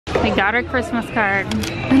We got our Christmas card.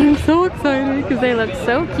 I'm so excited because they look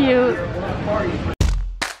so cute.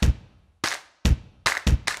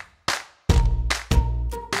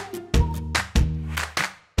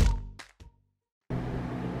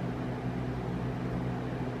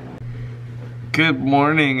 Good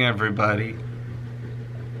morning, everybody.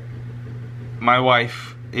 My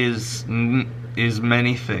wife is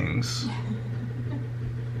many things.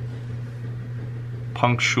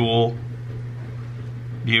 Punctual,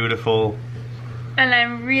 beautiful. And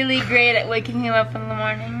I'm really great at waking him up in the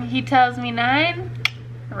morning. He tells me 9,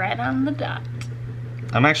 right on the dot.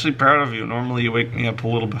 I'm actually proud of you. Normally you wake me up a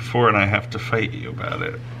little before and I have to fight you about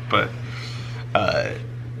it. But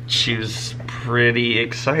she was pretty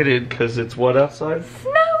excited because it's what outside?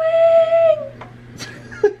 Snowing!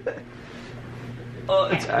 Oh,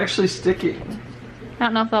 it's actually sticking. I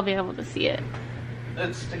don't know if I'll be able to see it.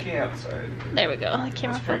 It's sticking outside. There we go, the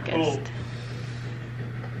camera focused.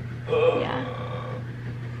 Cool. Yeah.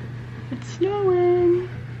 It's snowing.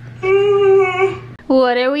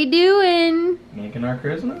 What are we doing? Making our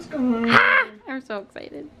Christmas card. Ah! I'm so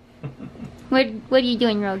excited. What are you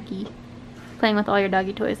doing, Rogi? Playing with all your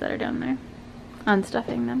doggy toys that are down there.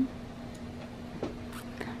 Unstuffing them.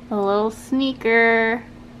 A little sneaker.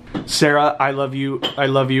 Sarah, I love you. I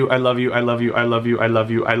love you. I love you. I love you. I love you. I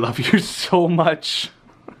love you. I love you so much.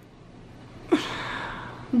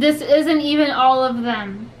 This isn't even all of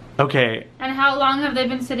them. Okay. And how long have they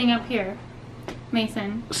been sitting up here,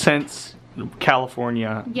 Mason? Since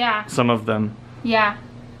California. Yeah. Some of them. Yeah.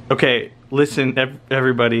 Okay, listen,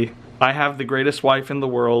 everybody. I have the greatest wife in the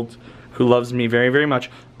world who loves me very, very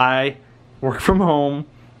much. I work from home,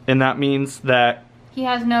 and that means that he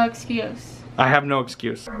has no excuse. I have no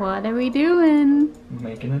excuse. What are we doing?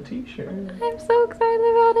 Making a t-shirt. I'm so excited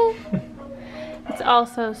about it. It's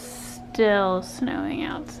also still snowing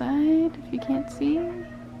outside, if you can't see. You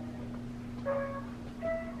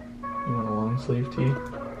want a long sleeve tee?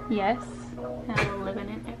 Yes, and I will live in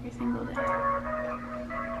it every single day.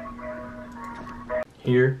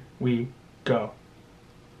 Here we go.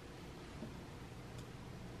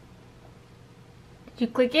 Did you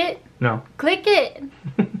click it? No. Click it!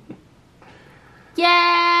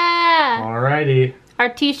 Yeah! Alrighty. Our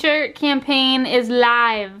t-shirt campaign is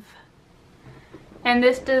live. And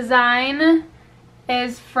this design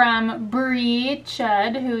is from Bree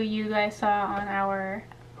Chud, who you guys saw on our...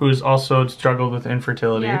 Who's also struggled with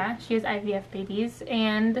infertility. Yeah, she has IVF babies.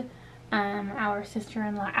 And our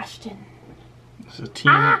sister-in-law, Ashton. It's a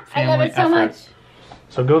team I love family it so effort. much.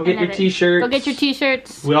 So go get your t-shirts. Go get your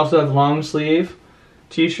t-shirts. We also have long sleeve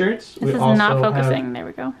t-shirts. This is not focusing. There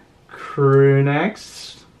we go. Crew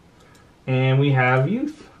necks. And we have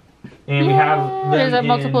youth. And we have them there's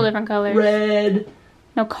multiple different colors. Red.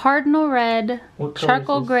 No, cardinal red, What color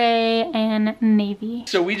charcoal is this? gray, and navy.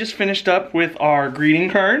 So we just finished up with our greeting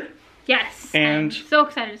card. Yes. And I'm so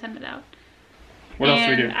excited to send it out. What else do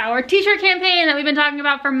we do? Our t-shirt campaign that we've been talking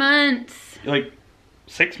about for months. Like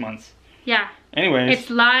 6 months. Yeah. Anyways. It's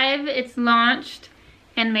live, it's launched,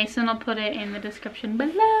 and Mason will put it in the description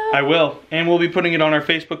below. I will. And we'll be putting it on our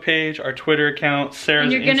Facebook page, our Twitter account, Sarah's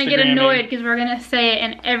Instagram. And you're gonna get annoyed because we're gonna say it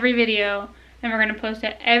in every video, and we're gonna post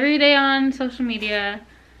it every day on social media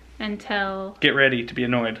until... Get ready to be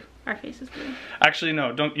annoyed. Our face is blue. Actually,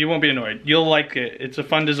 no, you won't be annoyed. You'll like it. It's a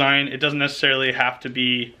fun design. It doesn't necessarily have to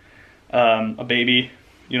be a baby.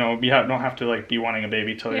 You know, you don't have to like be wanting a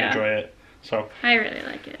baby till you enjoy it. So I really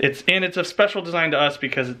like it. It's a special design to us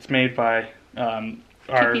because it's made by two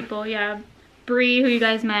people, yeah. Bree, who you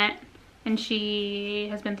guys met, and she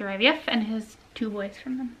has been through IVF and has 2 boys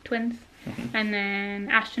from them, twins. And then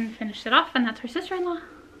Ashton finished it off, and that's her sister-in-law.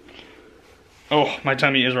 Oh, my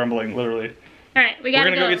tummy is rumbling, literally. All right, we're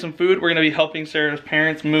gonna go get some food. We're gonna be helping Sarah's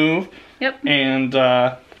parents move. Yep. And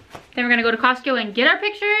then we're gonna go to Costco and get our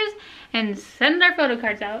pictures and send our photo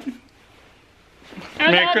cards out.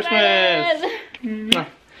 Merry Christmas!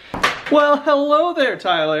 Well, hello there,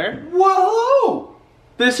 Tyler. Whoa!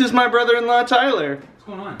 This is my brother-in-law, Tyler. What's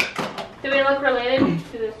going on? Do we look related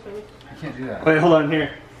to this food? I can't do that. Wait, hold on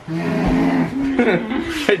here. do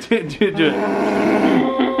it.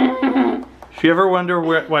 If you ever wonder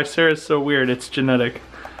why Sarah's so weird, it's genetic.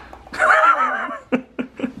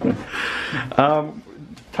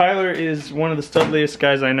 Tyler is one of the studliest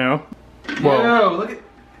guys I know. Whoa,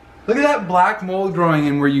 look at that black mold growing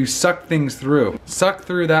in where you suck things through. Suck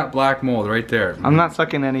through that black mold right there. I'm not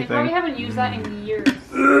sucking I anything. probably haven't used that in years.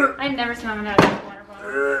 I never smelled that out of a water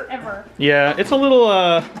bottle, ever. Yeah, it's a little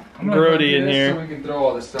grody in So here. we can throw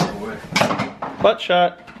all this stuff away. Butt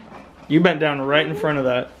shot. You bent down right in front of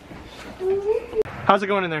that. How's it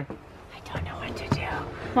going in there? I don't know what to do.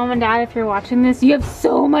 Mom and Dad, if you're watching this, you have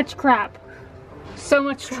so much crap. So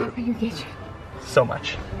much crap in your kitchen. So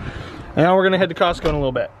much. And now we're gonna head to Costco in a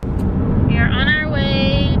little bit. We are on our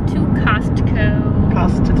way to Costco.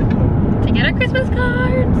 Costco. To get our Christmas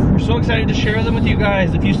cards. We're so excited to share them with you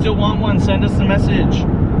guys. If you still want one, send us a message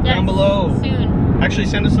down below. Soon. Actually,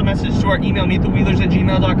 send us a message to our email,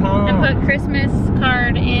 meetthewheelers@gmail.com. And put Christmas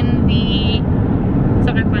card in the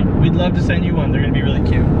subject line. We'd love to send you one. They're gonna be really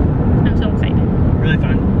cute. I'm so excited. Really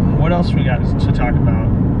fun. What else we got to talk about?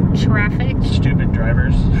 Traffic. Stupid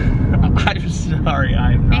drivers. I'm sorry,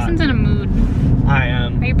 I am not. Mason's in a mood. I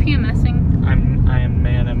am. Are you PMSing? I am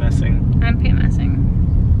man-messing. I'm PMSing.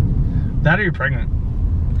 That or you're pregnant.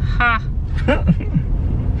 Ha.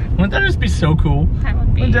 Wouldn't that just be so cool? That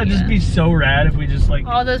would be. Wouldn't that just be so rad if we just like...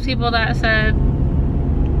 All those people that said,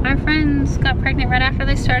 our friends got pregnant right after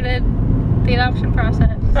they started the adoption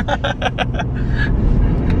process.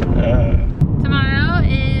 Tomorrow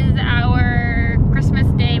is our Christmas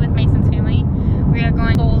day with Mason's family. We are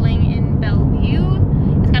going bowling in Bellevue.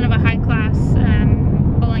 It's kind of a high-class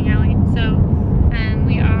bowling alley. So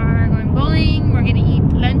we are going bowling. We're going to eat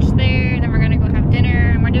lunch there. Then we're going to go have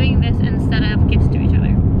dinner. And we're doing this instead of gifts to each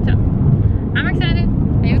other. So I'm excited.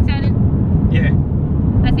 Are you excited? Yeah.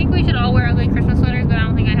 I think we should all wear ugly Christmas sweaters, but I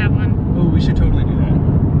don't think I have one. Oh, we should totally do that.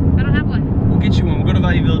 I don't have one. We'll get you one. We'll go to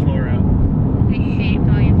Value Village while we're out. I hate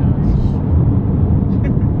Value Village.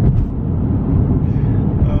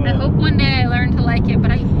 I hope one day I learn to like it, but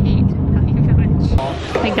I hate Value Village.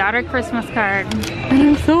 We got our Christmas card.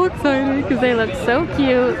 I'm so excited because they look so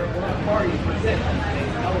cute.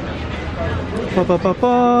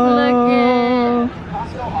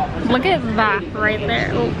 Look at that right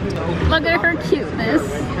there. Oh, look at her cuteness.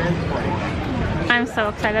 I'm so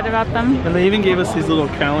excited about them. And they even gave us these little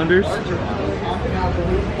calendars.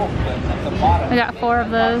 We got 4 of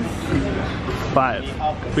those. 5.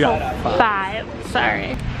 We got 5,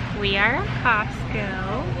 sorry. We are at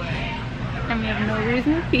Costco, and we have no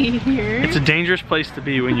reason to be here. It's a dangerous place to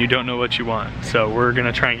be when you don't know what you want. So we're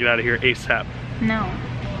gonna try and get out of here ASAP. No.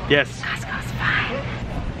 Yes. Costco's fine.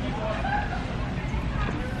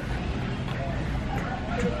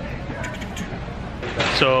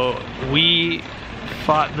 So we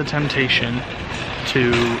fought the temptation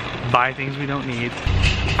to buy things we don't need.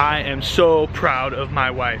 I am so proud of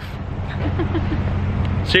my wife.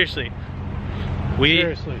 Seriously.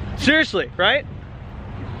 Seriously, right?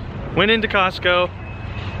 Went into Costco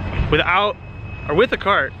with a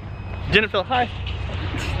cart. Didn't feel high.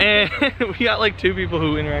 And we got like 2 people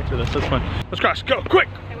who interact with us. That's fun. Let's cross, go, quick!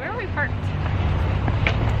 Okay, where are we parked?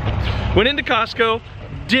 Went into Costco,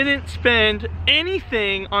 didn't spend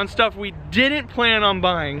anything on stuff we didn't plan on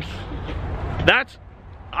buying.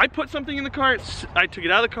 I put something in the cart, I took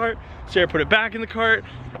it out of the cart, Sarah put it back in the cart,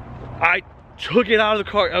 I took it out of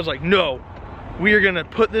the cart. I was like, no, we are gonna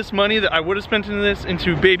put this money that I would have spent into this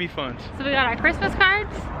into baby funds. So we got our Christmas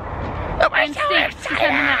cards. Oh, I'm so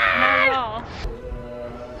excited!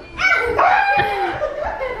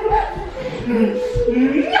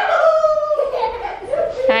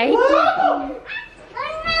 Hey.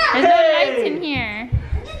 There's no lights in here.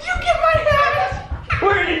 Did you get my hat?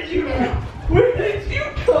 Where did you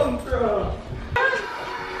come from?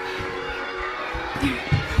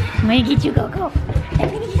 I'm gonna get you, Coco. I'm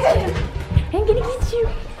gonna get you. I'm gonna get you.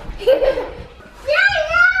 Get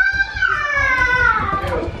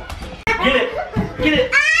it! Get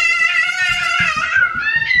it!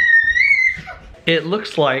 It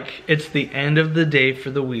looks like it's the end of the day for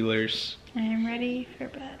the Wheelers. I am ready for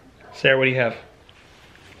bed. Sarah, what do you have?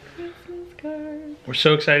 Christmas card. We're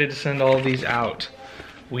so excited to send all of these out.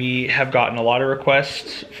 We have gotten a lot of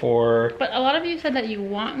requests for... But a lot of you said that you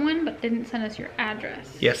want one, but didn't send us your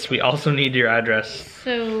address. Yes, we also need your address.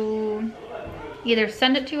 So either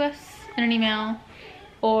send it to us in an email,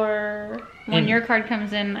 or when your card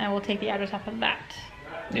comes in, I will take the address off of that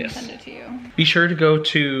and send it to you. Be sure to go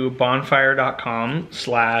to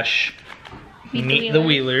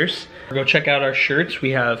bonfire.com/meetthewheelers. Go check out our shirts.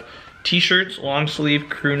 We have t-shirts, long sleeve,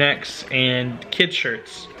 crew necks, and kids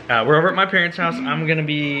shirts. We're over at my parents' house. I'm gonna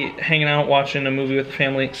be hanging out watching a movie with the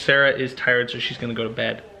family. Sarah is tired, so she's gonna go to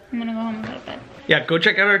bed. I'm gonna go home and go to bed. Yeah, go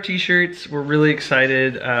check out our t-shirts. We're really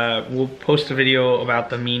excited. We'll post a video about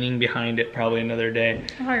the meaning behind it probably another day.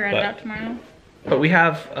 I'll probably write it out tomorrow. But we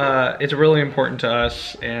have, it's really important to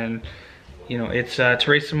us, and you know, it's to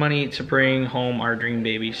raise some money to bring home our dream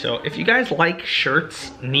baby. So if you guys like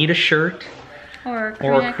shirts, need a shirt, or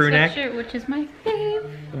a crew neck sweatshirt, which is my fave,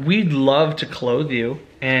 we'd love to clothe you,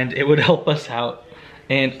 and it would help us out.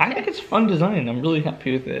 And I think it's a fun design. I'm really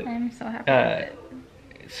happy with it. I'm so happy with it.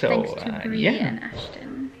 So, thanks to Bree and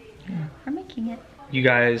Ashton for making it. you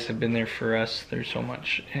guys have been there for us through so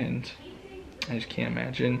much, and I just can't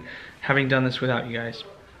imagine having done this without you guys.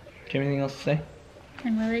 Do you have anything else to say?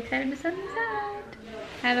 I'm really excited to send this out.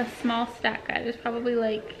 I have a small stack, guys. There's probably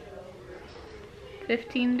like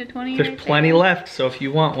 15 to 20. There's plenty left, so if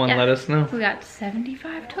you want one, let us know. We got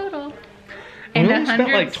 75 total. And we only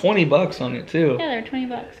spent like 20 bucks on it too. Yeah, they're 20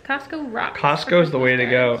 bucks. Costco rocks. Costco's the way to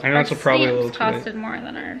go. I know it's probably a little too late. Costed more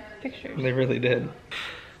than our pictures. They really did.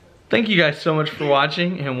 Thank you guys so much for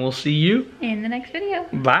watching, and we'll see you in the next video.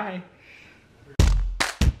 Bye.